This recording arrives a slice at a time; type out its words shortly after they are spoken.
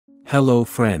Hello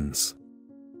friends.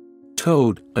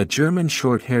 Toad, a German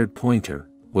short-haired pointer,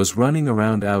 was running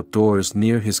around outdoors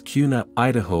near his Kuna,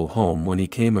 Idaho home when he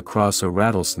came across a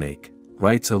rattlesnake,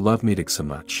 writes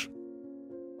ilovemydogsomuch.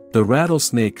 The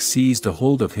rattlesnake seized a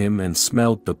hold of him and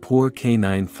smelled the poor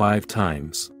canine 5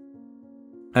 times.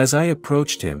 As I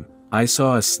approached him, I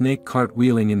saw a snake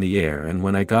cartwheeling in the air, and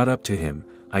when I got up to him,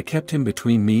 I kept him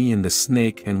between me and the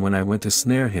snake, and when I went to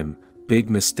snare him, big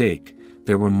mistake,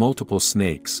 there were multiple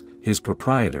snakes, his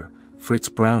proprietor, Fritz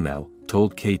Brownell,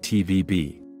 told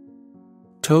KTVB.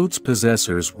 Toad's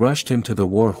possessors rushed him to the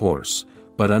war horse,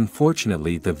 but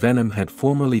unfortunately the venom had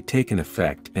formerly taken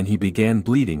effect and he began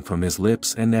bleeding from his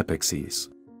lips and epices.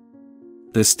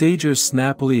 The stagers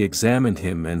snappily examined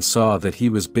him and saw that he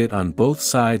was bit on both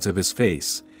sides of his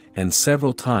face, and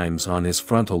several times on his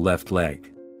frontal left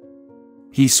leg.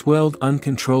 He swelled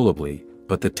uncontrollably,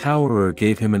 but the towerer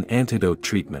gave him an antidote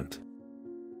treatment.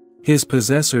 His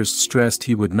possessors stressed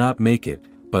he would not make it,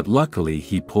 but luckily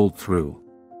he pulled through.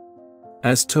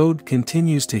 As Toad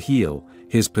continues to heal,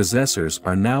 his possessors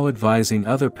are now advising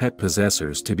other pet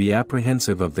possessors to be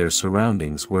apprehensive of their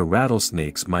surroundings where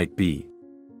rattlesnakes might be.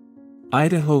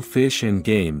 Idaho Fish and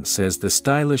Game says the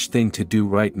stylish thing to do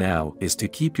right now is to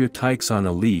keep your tykes on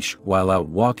a leash while out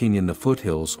walking in the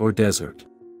foothills or desert.